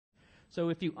So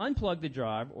if you unplug the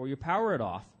drive or you power it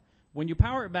off, when you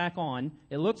power it back on,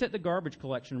 it looks at the garbage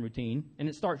collection routine, and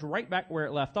it starts right back where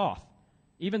it left off,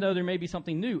 even though there may be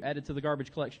something new added to the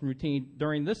garbage collection routine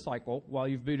during this cycle while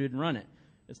you've booted and run it.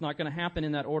 It's not going to happen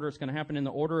in that order. It's going to happen in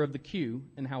the order of the queue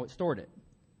and how it stored it.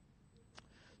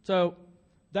 So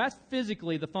that's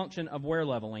physically the function of wear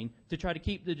leveling, to try to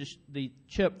keep the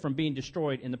chip from being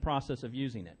destroyed in the process of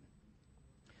using it.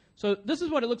 So this is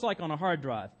what it looks like on a hard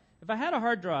drive. If I had a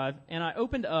hard drive and I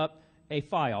opened up a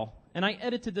file and I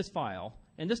edited this file,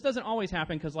 and this doesn't always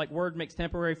happen because like Word makes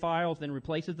temporary files, then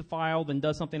replaces the file, then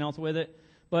does something else with it,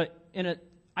 but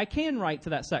I can write to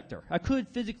that sector. I could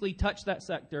physically touch that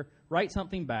sector, write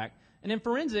something back, and in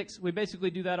forensics, we basically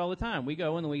do that all the time. We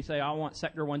go in and we say, I want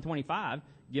sector 125,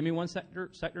 give me one sector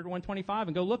 125,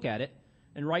 and go look at it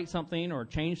and write something or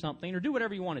change something or do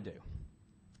whatever you want to do.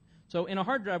 So in a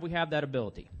hard drive, we have that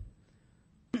ability.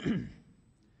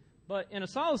 But in a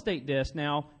solid-state disk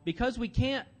now, because we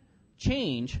can't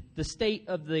change the state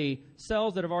of the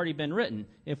cells that have already been written,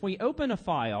 if we open a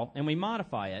file and we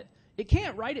modify it, it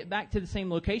can't write it back to the same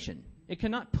location. It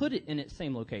cannot put it in its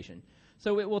same location.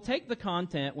 So it will take the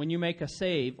content when you make a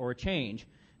save or a change,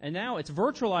 and now it's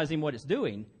virtualizing what it's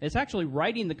doing. It's actually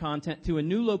writing the content to a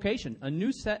new location, a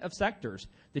new set of sectors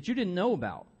that you didn't know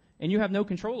about and you have no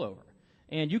control over.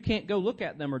 And you can't go look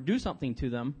at them or do something to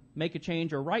them, make a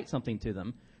change or write something to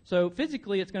them. So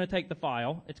physically, it's going to take the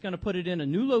file, it's going to put it in a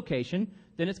new location,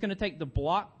 then it's going to take the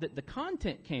block that the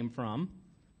content came from,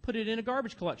 put it in a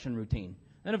garbage collection routine.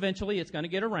 And eventually, it's going to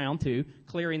get around to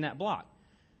clearing that block.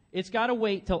 It's got to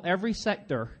wait till every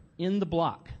sector in the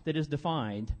block that is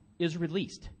defined is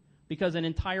released, because an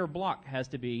entire block has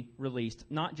to be released,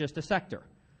 not just a sector.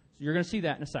 So you're going to see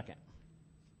that in a second.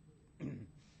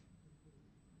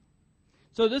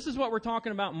 So this is what we're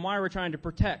talking about and why we're trying to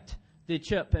protect the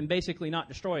chip and basically not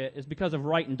destroy it, is because of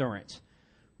write endurance.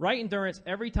 Write endurance,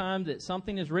 every time that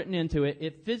something is written into it,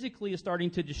 it physically is starting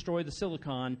to destroy the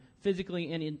silicon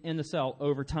physically in the cell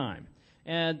over time.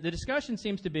 And the discussion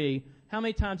seems to be, how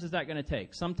many times is that going to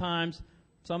take? Sometimes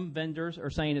some vendors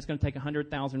are saying it's going to take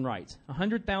 100,000 writes.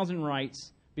 100,000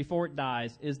 writes before it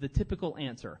dies is the typical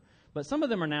answer. But some of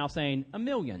them are now saying 1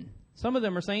 million. Some of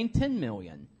them are saying 10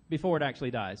 million before it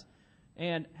actually dies.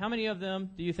 And how many of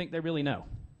them do you think they really know?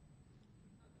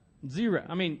 Zero.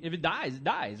 I mean, if it dies, it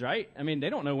dies, right? I mean, they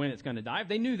don't know when it's going to die. If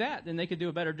they knew that, then they could do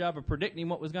a better job of predicting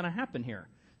what was going to happen here.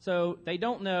 So they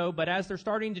don't know, but as they're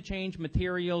starting to change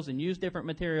materials and use different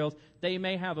materials, they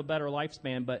may have a better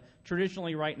lifespan. But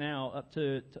traditionally right now, up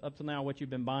to now, what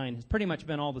you've been buying has pretty much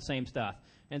been all the same stuff.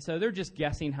 And so they're just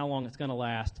guessing how long it's going to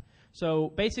last.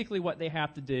 So basically what they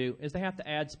have to do is they have to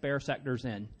add spare sectors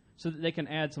in, so that they can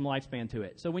add some lifespan to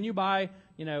it. So when you buy,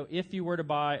 if you were to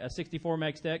buy a 64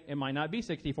 meg stick, it might not be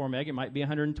 64 meg, it might be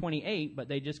 128, but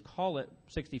they just call it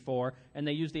 64, and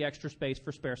they use the extra space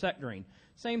for spare sectoring.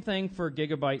 Same thing for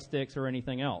gigabyte sticks or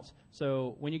anything else.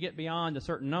 So when you get beyond a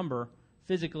certain number,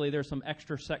 physically there's some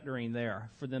extra sectoring there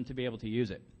for them to be able to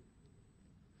use it.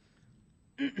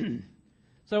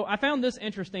 So I found this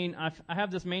interesting. I have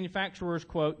this manufacturer's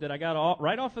quote that I got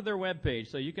right off of their webpage,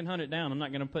 so you can hunt it down. I'm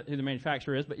not going to put who the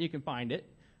manufacturer is, but you can find it.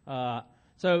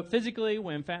 So physically,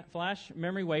 when flash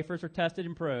memory wafers are tested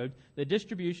and probed, the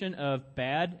distribution of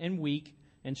bad and weak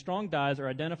and strong dies are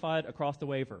identified across the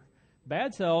wafer.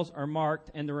 Bad cells are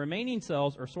marked, and the remaining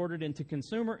cells are sorted into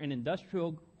consumer and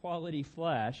industrial quality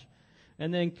flash.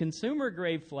 And then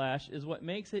consumer-grade flash is what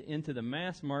makes it into the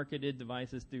mass-marketed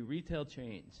devices through retail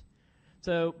chains.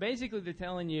 So basically they're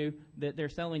telling you that they're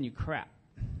selling you crap.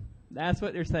 That's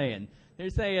what they're saying.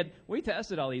 They're saying, we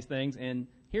tested all these things, and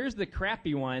here's the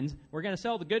crappy ones. We're going to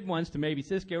sell the good ones to maybe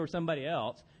Cisco or somebody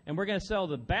else, and we're going to sell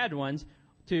the bad ones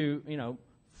to,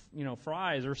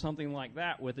 Fry's or something like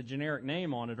that with a generic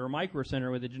name on it, or Micro Center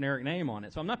with a generic name on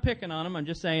it. So I'm not picking on them. I'm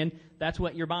just saying that's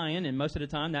what you're buying, and most of the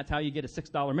time that's how you get a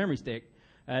 $6 memory stick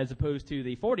as opposed to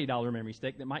the $40 memory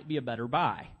stick that might be a better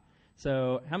buy.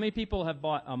 So how many people have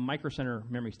bought a Micro Center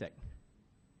memory stick?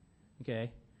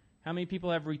 Okay. How many people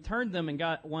have returned them and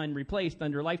got one replaced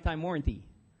under lifetime warranty?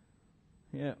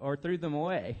 Yeah, or threw them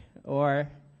away?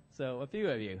 So a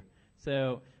few of you.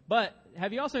 So, but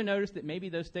have you also noticed that maybe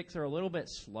those sticks are a little bit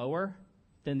slower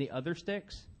than the other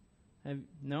sticks?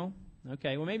 No?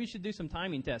 Okay. Well, maybe you should do some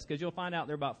timing tests, because you'll find out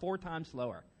they're about 4 times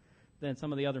slower than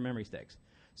some of the other memory sticks.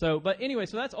 So, but anyway,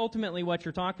 so that's ultimately what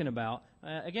you're talking about.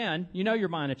 Again, you're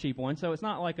buying a cheap one, so it's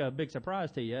not like a big surprise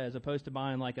to you, as opposed to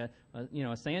buying like a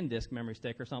SanDisk memory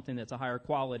stick or something that's a higher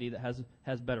quality that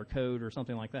has better code or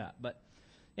something like that. But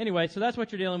anyway, so that's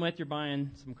what you're dealing with. You're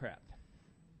buying some crap.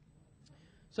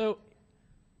 So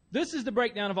this is the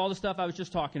breakdown of all the stuff I was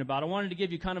just talking about. I wanted to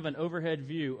give you kind of an overhead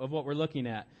view of what we're looking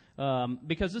at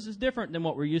because this is different than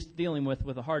what we're used to dealing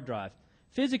with a hard drive.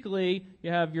 Physically, you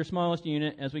have your smallest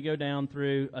unit as we go down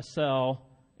through a cell,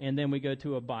 and then we go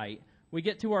to a byte. We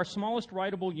get to our smallest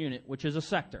writable unit, which is a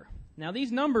sector. Now,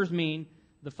 these numbers mean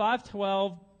the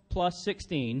 512 plus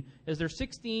 16 is there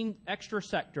 16 extra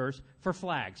sectors for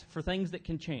flags, for things that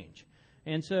can change.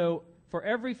 And so for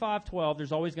every 512,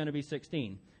 there's always going to be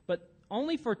 16. But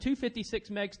only for 256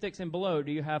 meg sticks and below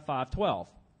do you have 512.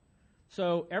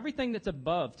 So everything that's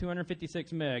above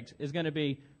 256 megs is going to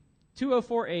be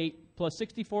 2048 plus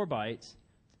 64 bytes,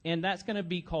 and that's going to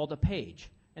be called a page.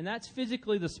 And that's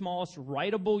physically the smallest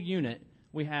writable unit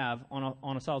we have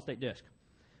on a solid-state disk.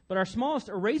 But our smallest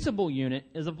erasable unit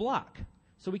is a block.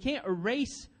 So we can't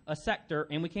erase a sector,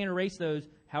 and we can't erase those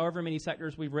however many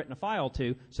sectors we've written a file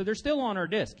to. So they're still on our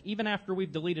disk. Even after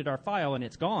we've deleted our file and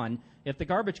it's gone, if the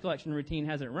garbage collection routine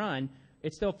hasn't run,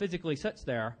 it still physically sits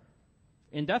there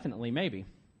indefinitely, maybe.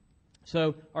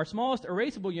 So our smallest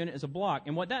erasable unit is a block,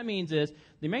 and what that means is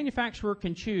the manufacturer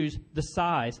can choose the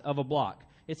size of a block.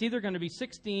 It's either going to be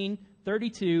 16,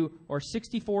 32, or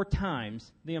 64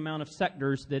 times the amount of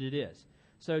sectors that it is.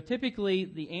 So typically,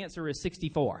 the answer is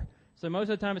 64. So most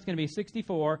of the time, it's going to be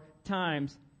 64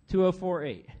 times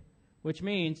 2048, which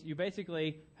means you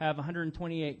basically have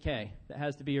 128K that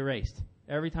has to be erased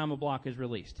every time a block is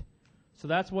released. So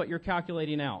that's what you're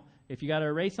calculating out. If you got to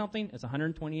erase something, it's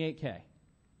 128K.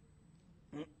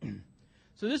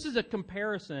 So this is a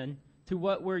comparison to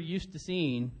what we're used to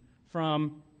seeing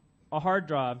from a hard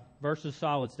drive versus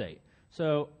solid state.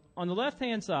 So on the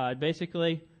left-hand side,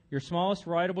 basically, your smallest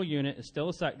writable unit is still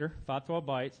a sector, 512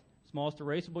 bytes. Smallest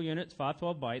erasable unit is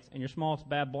 512 bytes, and your smallest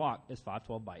bad block is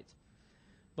 512 bytes.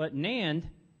 But NAND,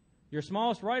 your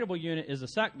smallest writable unit is a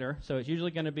sector, so it's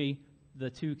usually going to be the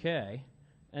 2K.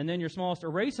 And then your smallest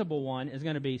erasable one is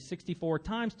going to be 64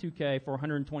 times 2K for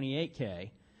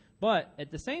 128K. But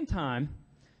at the same time,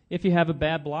 if you have a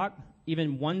bad block,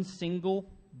 even one single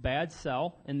bad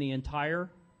cell in the entire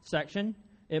section,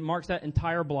 it marks that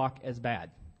entire block as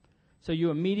bad. So you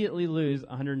immediately lose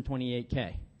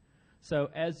 128K.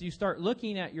 So as you start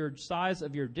looking at your size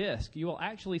of your disk, you will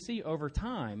actually see over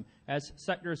time, as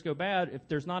sectors go bad, if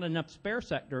there's not enough spare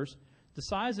sectors, the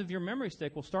size of your memory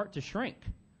stick will start to shrink.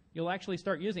 You'll actually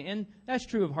start using, and that's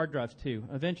true of hard drives too.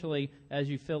 Eventually, as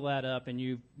you fill that up and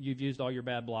you've used all your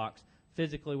bad blocks,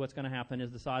 physically what's going to happen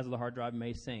is the size of the hard drive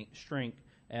may shrink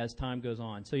as time goes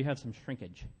on. So you have some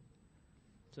shrinkage.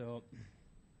 So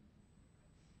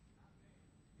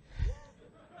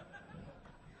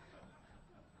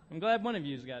I'm glad one of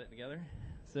you's got it together.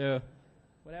 So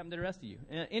what happened to the rest of you?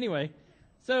 Anyway,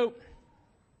 so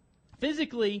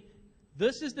physically,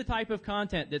 this is the type of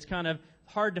content that's kind of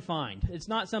hard to find. It's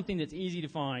not something that's easy to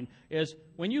find. Is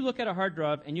when you look at a hard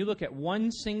drive and you look at one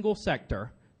single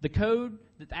sector, the code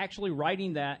that's actually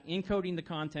writing that, encoding the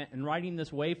content, and writing this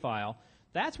WAV file,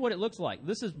 that's what it looks like.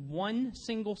 This is one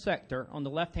single sector on the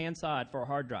left-hand side for a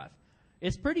hard drive.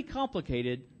 It's pretty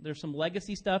complicated. There's some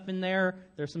legacy stuff in there.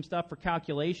 There's some stuff for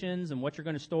calculations and what you're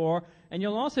going to store. And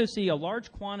you'll also see a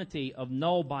large quantity of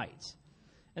null bytes.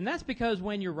 And that's because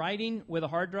when you're writing with a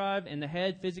hard drive and the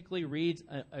head physically reads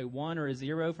a 1 or a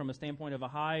 0 from a standpoint of a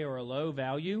high or a low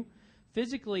value,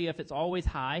 physically, if it's always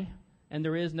high and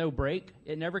there is no break,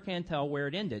 it never can tell where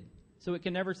it ended. So it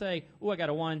can never say, oh, I got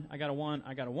a 1, I got a 1,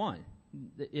 I got a 1.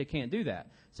 It can't do that.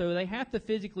 So they have to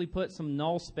physically put some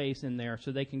null space in there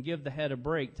so they can give the head a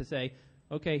break to say,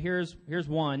 okay, here's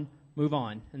 1, move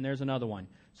on, and there's another one.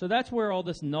 So that's where all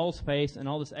this null space and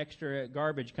all this extra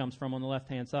garbage comes from on the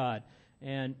left-hand side.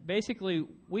 And basically,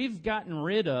 we've gotten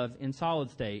rid of, in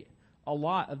solid state, a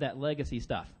lot of that legacy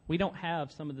stuff. We don't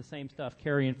have some of the same stuff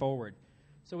carrying forward.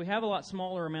 So we have a lot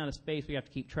smaller amount of space we have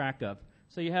to keep track of.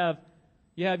 So you have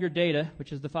your data,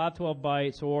 which is the 512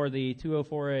 bytes or the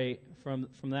 2048 from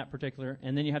that particular,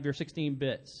 and then you have your 16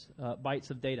 bytes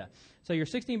of data. So your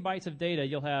 16 bytes of data,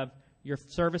 you'll have your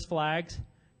service flags,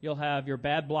 you'll have your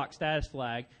bad block status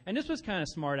flag. And this was kind of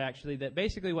smart, actually, that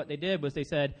basically what they did was they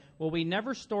said, well, we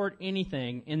never stored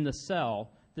anything in the cell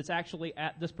that's actually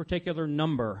at this particular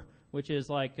number, which is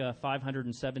like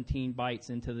 517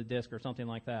 bytes into the disk or something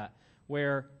like that,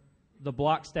 where the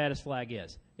block status flag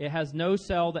is. It has no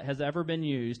cell that has ever been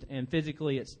used, and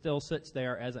physically it still sits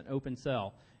there as an open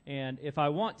cell. And if I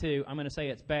want to, I'm going to say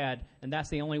it's bad, and that's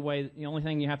the only way. The only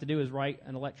thing you have to do is write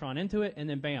an electron into it, and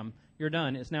then bam, you're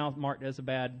done. It's now marked as a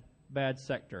bad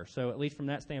sector. So at least from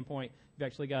that standpoint, you've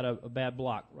actually got a bad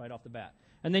block right off the bat.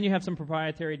 And then you have some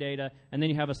proprietary data, and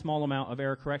then you have a small amount of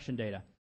error correction data.